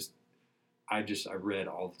like I read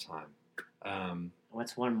all the time.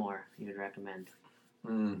 What's one more you would recommend?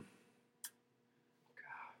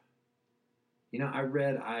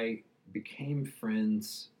 I became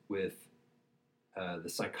friends with the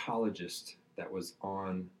psychologist that was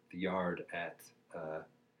on the yard at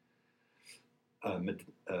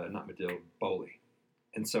not Medill, Boley.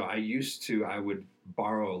 And so I would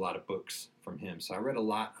borrow a lot of books from him. So I read a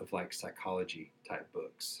lot of like psychology type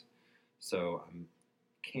books. So I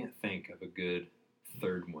can't think of a good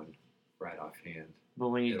third one right offhand. But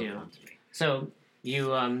when you do, so you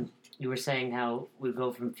were saying how we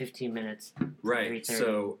go from 15 minutes to right.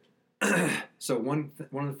 3:30. So one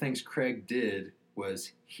of the things Craig did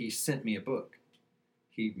was he sent me a book.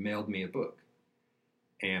 He mailed me a book.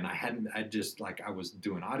 And I was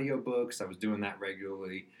doing audiobooks, I was doing that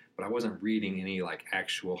regularly, but I wasn't reading any like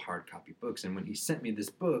actual hard copy books. And when he sent me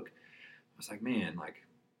this book, I was like, man, like,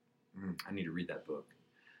 I need to read that book.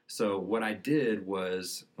 So what I did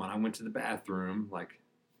was when I went to the bathroom, like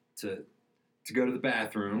to to go to the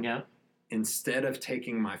bathroom. Yep. Instead of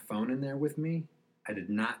taking my phone in there with me, I did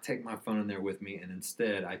not take my phone in there with me, and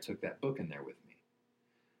instead I took that book in there with me.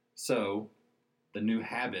 So the new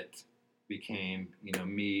habit became,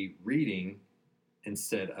 me reading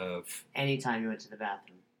instead of... Anytime you went to the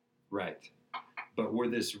bathroom. Right. But where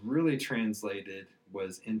this really translated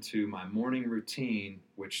was into my morning routine,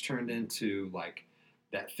 which turned into like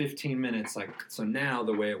that 15 minutes. So now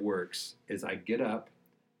the way it works is I get up,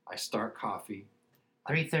 I start coffee.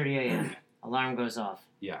 3:30 a.m. Alarm goes off.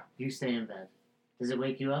 Yeah. You stay in bed. Does it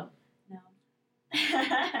wake you up? No.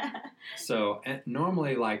 So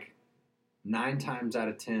normally, like 9 times out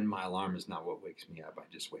of 10, my alarm is not what wakes me up. I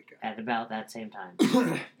just wake up. At about that same time.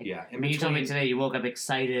 Yeah. You told me today you woke up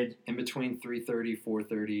excited. In between 3:30,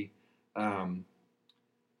 4:30.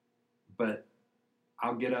 But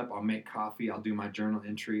I'll get up, I'll make coffee, I'll do my journal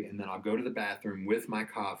entry, and then I'll go to the bathroom with my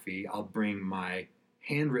coffee. I'll bring my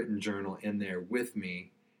handwritten journal in there with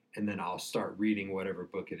me, and then I'll start reading whatever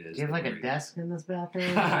book it is. Do you have like a reading. desk in this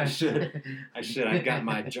bathroom? I should. I've got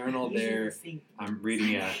my journal Usually there. the sink. I'm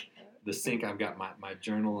reading the sink. I've got my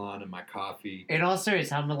journal on and my coffee. In all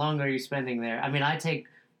seriousness, how long are you spending there? I mean,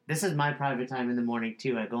 this is my private time in the morning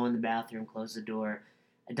too. I go in the bathroom, close the door.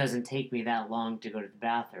 It doesn't take me that long to go to the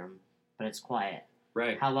bathroom, but it's quiet.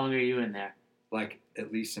 Right. How long are you in there? Like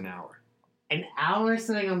at least an hour. An hour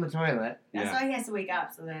sitting on the toilet. That's Yeah. why he has to wake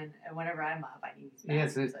up. So then, whenever I'm up, I need to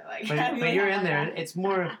use the Yes, bathroom. but you're in there. It's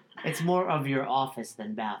more of your office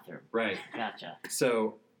than bathroom. Right. Gotcha.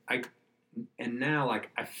 So now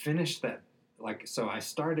I finished that. So I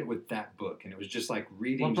started with that book, and it was just like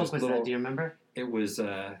reading. What book just was little, that? Do you remember? It was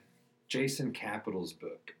Jason Capital's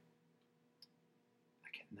book. I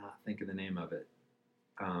cannot think of the name of it.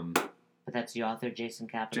 But that's the author, Jason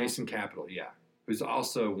Capital. Jason Capital, yeah, who's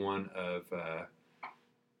also one of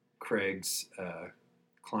Craig's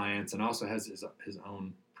clients, and also has his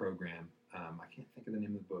own program. I can't think of the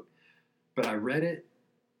name of the book, but I read it,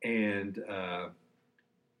 and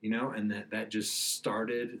and that just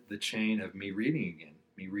started the chain of me reading again,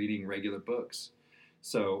 me reading regular books.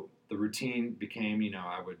 So the routine became,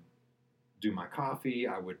 I would do my coffee,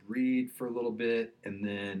 I would read for a little bit, and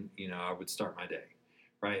then, I would start my day,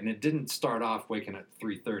 right? And it didn't start off waking up at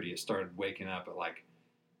 3:30. It started waking up at like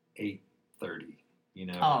 8:30,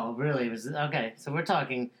 Oh, really? It was okay. So we're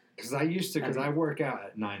talking Because I work out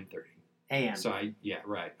at 9:30. a.m. So I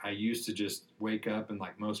used to just wake up, and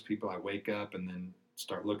like most people, I wake up and then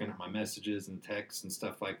start looking at my messages and texts and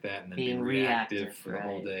stuff like that, and then Being be reactive reactive, for the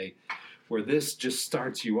whole right. day. Where this just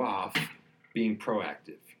starts you off being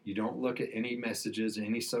proactive. You don't look at any messages,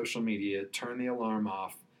 any social media, turn the alarm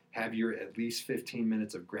off, have your at least 15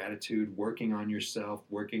 minutes of gratitude, working on yourself,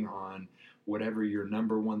 working on whatever your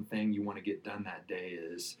number one thing you want to get done that day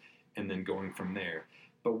is, and then going from there.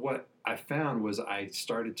 But what I found was I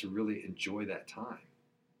started to really enjoy that time.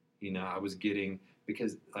 I was getting,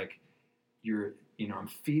 because I'm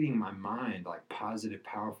feeding my mind like positive,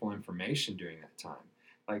 powerful information during that time.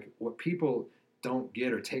 Like what people don't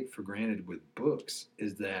get or take for granted with books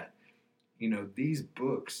is that, these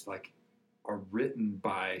books like are written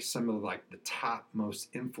by some of like the top most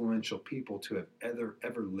influential people to have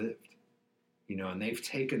ever lived, and they've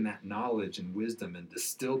taken that knowledge and wisdom and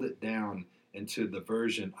distilled it down into the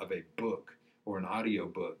version of a book or an audio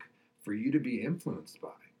book for you to be influenced by,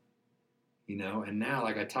 and now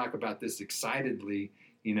like I talk about this excitedly,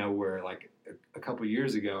 where like a couple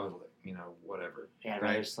years ago, whatever. Yeah, I'd right?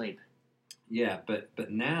 rather sleep. Yeah,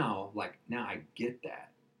 but now I get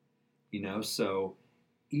that, so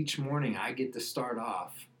each morning I get to start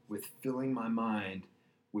off with filling my mind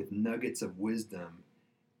with nuggets of wisdom,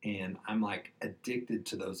 and I'm like addicted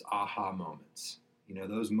to those aha moments,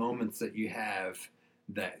 those moments that you have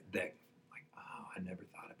that like, oh, I never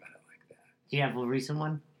thought about it like that. Do you have a recent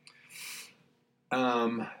one?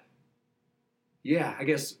 Yeah, I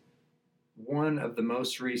guess one of the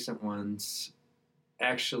most recent ones,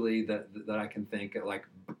 actually, that I can think of, like,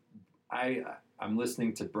 I'm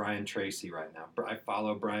listening to Brian Tracy right now. I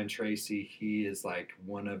follow Brian Tracy. He is like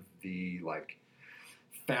one of the like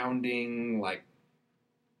founding like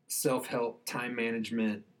self-help, time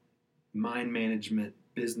management, mind management,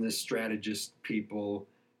 business strategist people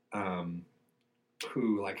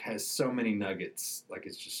who like has so many nuggets. Like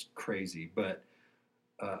it's just crazy. But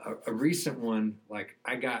a recent one, like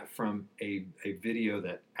I got from a video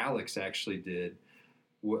that Alex actually did,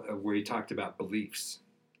 where he talked about beliefs,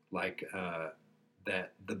 like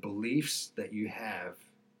that the beliefs that you have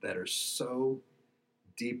that are so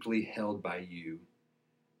deeply held by you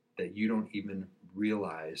that you don't even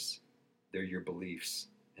realize they're your beliefs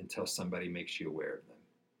until somebody makes you aware of them.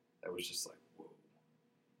 That was just like, whoa.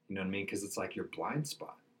 You know what I mean? Because it's like your blind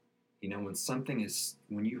spot. You know,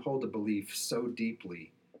 when you hold a belief so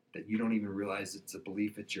deeply that you don't even realize it's a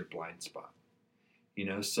belief, it's your blind spot. You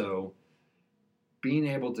know, so being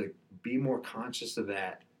able to be more conscious of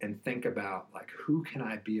that and think about, like, who can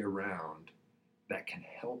I be around that can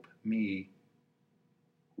help me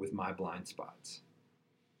with my blind spots?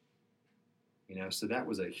 You know, so that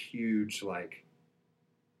was a huge, like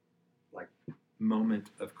moment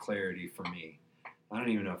of clarity for me. I don't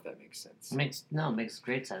even know if that makes sense. It makes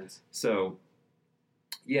great sense. So,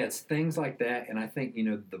 yeah, it's things like that. And I think, you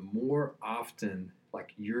know, the more often,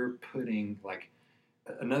 like, you're putting, like,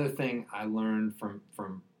 another thing I learned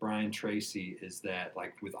from Brian Tracy is that,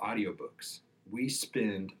 like, with audiobooks, we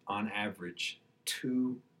spend on average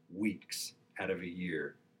 2 weeks out of a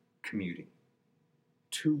year commuting.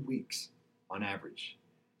 2 weeks on average.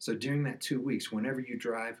 So during that 2 weeks, whenever you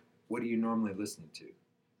drive, what are you normally listening to?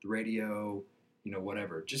 The radio, you know,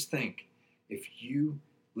 whatever. Just think, if you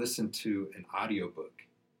listen to an audiobook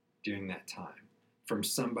during that time from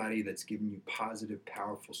somebody that's giving you positive,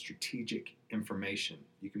 powerful, strategic information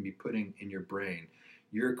you can be putting in your brain,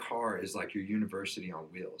 your car is like your university on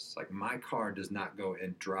wheels. Like, my car does not go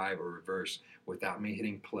and drive or reverse without me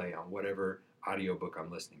hitting play on whatever audiobook I'm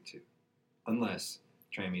listening to, unless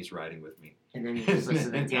Tramy's riding with me. And then you just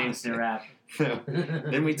listen to gangster rap. So,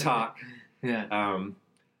 then we talk. Yeah.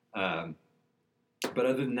 But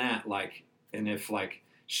other than that, like, and if, like,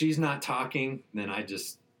 she's not talking, then I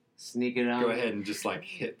just Sneak it on. go ahead and just, like,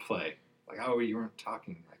 hit play. Like, oh, you weren't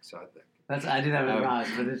talking. Like, so I think. I do that with Roz,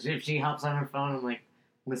 but if she hops on her phone, I'm like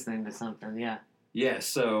listening to something. Yeah. Yeah.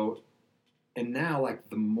 So, and now, like,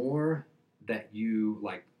 the more that you,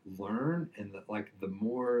 like, learn and the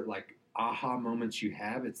more, like, aha moments you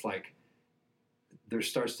have, it's like there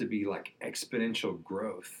starts to be, like, exponential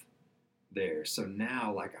growth there. So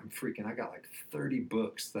now, like, I got like 30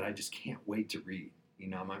 books that I just can't wait to read. You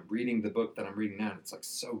know, I'm reading the book that I'm reading now, and it's, like,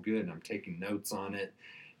 so good, and I'm taking notes on it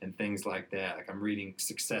and things like that. Like, I'm reading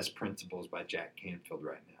Success Principles by Jack Canfield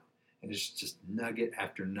right now, and it's just nugget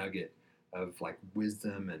after nugget of, like,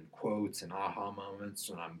 wisdom and quotes and aha moments,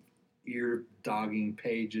 and I'm ear dogging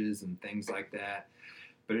pages and things like that.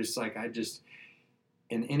 But it's like,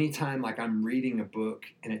 and anytime, like, I'm reading a book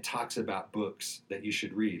and it talks about books that you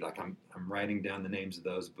should read, like, I'm writing down the names of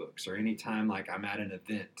those books. Or anytime, like, I'm at an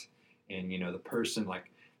event and, you know, the person,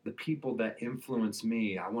 like, the people that influence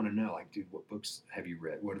me, I want to know, like, dude, what books have you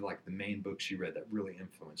read? What are, like, the main books you read that really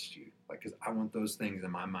influenced you? Like, because I want those things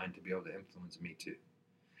in my mind to be able to influence me too.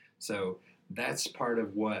 So that's part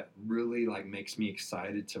of what really, like, makes me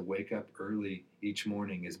excited to wake up early each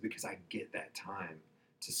morning, is because I get that time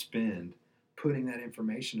to spend putting that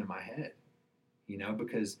information in my head, you know,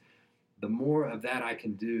 because the more of that I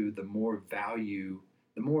can do, the more valuable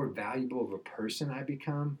of a person I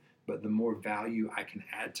become, but the more value I can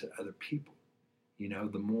add to other people, you know,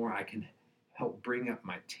 the more I can help bring up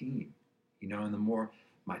my team, you know, and the more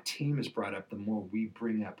my team is brought up, the more we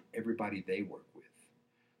bring up everybody they work with.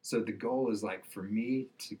 So the goal is, like, for me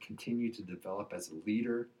to continue to develop as a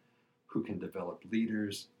leader who can develop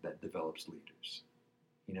leaders that develops leaders.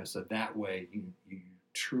 You know, so that way you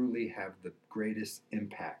truly have the greatest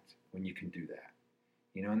impact when you can do that.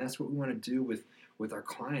 You know, and that's what we want to do with our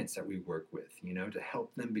clients that we work with, you know, to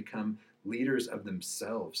help them become leaders of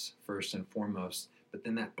themselves first and foremost, but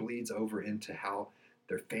then that bleeds over into how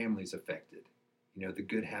their family's affected. You know, the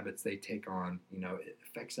good habits they take on, you know, it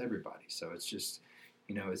affects everybody. So it's just,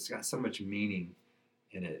 you know, it's got so much meaning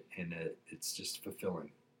in it, and it's just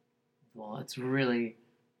fulfilling. Well, it's really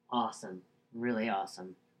awesome. Really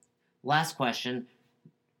awesome. Last question.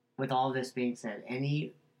 With all this being said,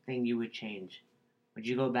 anything you would change? Would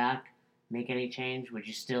you go back, make any change? Would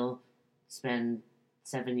you still spend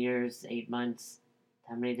 7 years, 8 months,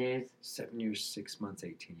 how many days? 7 years, 6 months,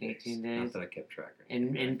 18 days. 18 days. Not that I kept track.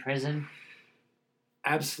 In prison?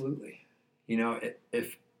 Absolutely. You know,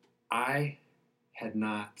 if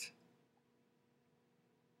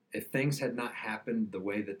things had not happened the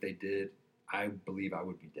way that they did, I believe I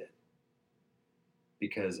would be dead.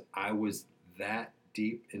 Because I was that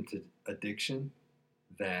deep into addiction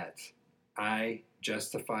that I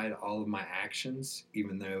justified all of my actions,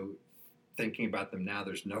 even though thinking about them now,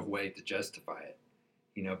 there's no way to justify it,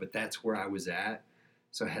 you know, but that's where I was at.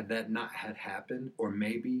 So had that not had happened, or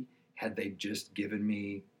maybe had they just given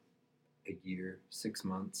me a year, 6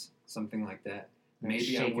 months, something like that,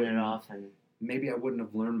 maybe I wouldn't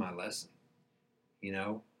have learned my lesson, you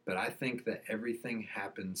know, but I think that everything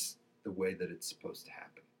happens the way that it's supposed to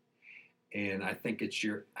happen. And I think it's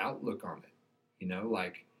your outlook on it, you know,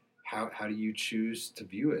 like how do you choose to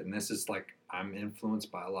view it? And this is, like, I'm influenced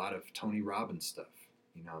by a lot of Tony Robbins stuff,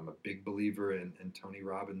 You know, I'm a big believer in Tony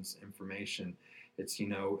Robbins' information. It's, you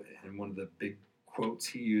know, and one of the big quotes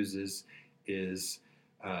he uses is,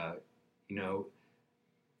 you know,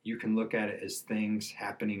 you can look at it as things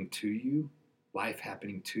happening to you, life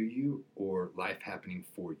happening to you, or life happening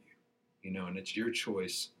for you. You know, and it's your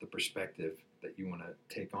choice, the perspective that you want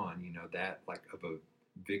to take on. You know, that like of a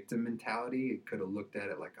victim mentality, it could have looked at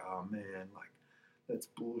it like, oh man, like that's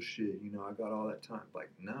bullshit. You know, I got all that time.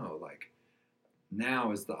 Like, no, like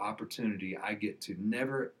now is the opportunity I get to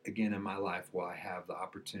never again in my life will I have the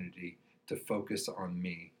opportunity to focus on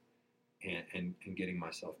me and getting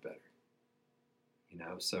myself better. You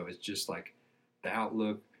know, so it's just like the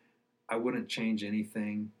outlook. I wouldn't change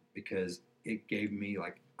anything because it gave me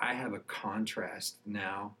like, I have a contrast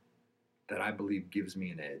now that I believe gives me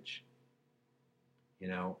an edge. You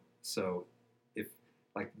know, so if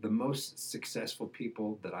like the most successful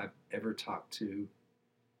people that I've ever talked to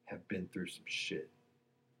have been through some shit,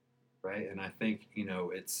 right? And I think, you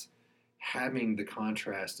know, it's having the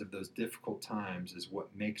contrast of those difficult times is what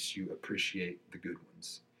makes you appreciate the good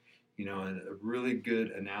ones. You know, and a really good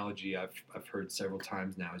analogy I've heard several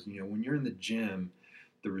times now is, you know, when you're in the gym,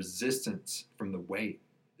 the resistance from the weight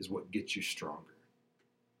is what gets you stronger.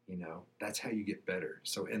 You know, that's how you get better.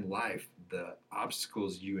 So in life, the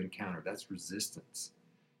obstacles you encounter, that's resistance.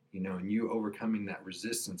 You know, and you overcoming that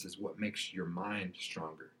resistance is what makes your mind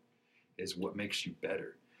stronger, is what makes you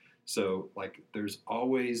better. So like there's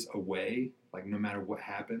always a way, like no matter what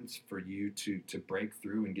happens, for you to break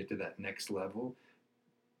through and get to that next level.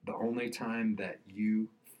 The only time that you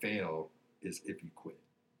fail is if you quit.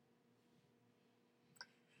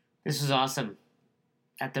 This is awesome.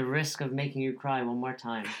 At the risk of making you cry one more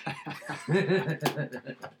time,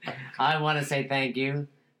 I want to say thank you.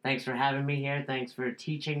 Thanks for having me here. Thanks for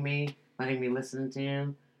teaching me, letting me listen to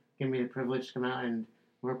you, giving me the privilege to come out and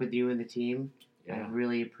work with you and the team. Yeah. I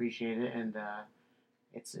really appreciate it, and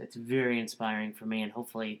it's very inspiring for me, and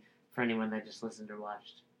hopefully for anyone that just listened or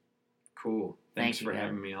watched. Cool. Thanks Thank you, for man.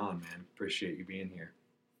 having me on, man. Appreciate you being here.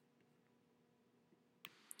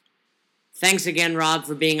 Thanks again, Rob,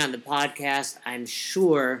 for being on the podcast. I'm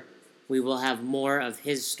sure we will have more of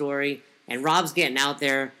his story. And Rob's getting out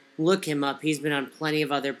there. Look him up. He's been on plenty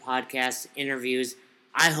of other podcasts, interviews.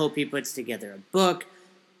 I hope he puts together a book.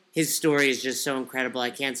 His story is just so incredible. I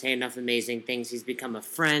can't say enough amazing things. He's become a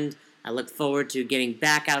friend. I look forward to getting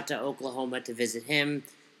back out to Oklahoma to visit him,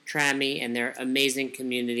 Trammy, and their amazing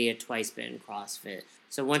community at Twice Bitten CrossFit.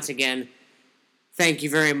 So once again, thank you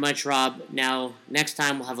very much, Rob. Now, next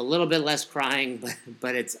time we'll have a little bit less crying,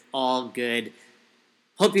 but it's all good.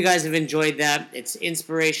 Hope you guys have enjoyed that. It's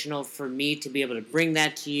inspirational for me to be able to bring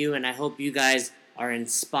that to you, and I hope you guys are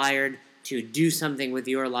inspired to do something with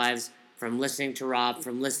your lives from listening to Rob,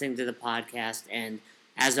 from listening to the podcast, and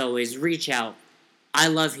as always, reach out. I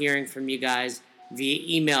love hearing from you guys via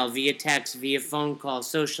email, via text, via phone call,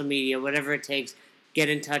 social media, whatever it takes. Get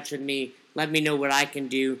in touch with me. Let me know what I can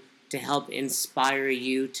do to help inspire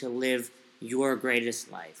you to live your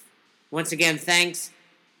greatest life. Once again, thanks.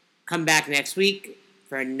 Come back next week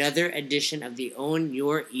for another edition of the Own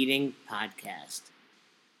Your Eating podcast.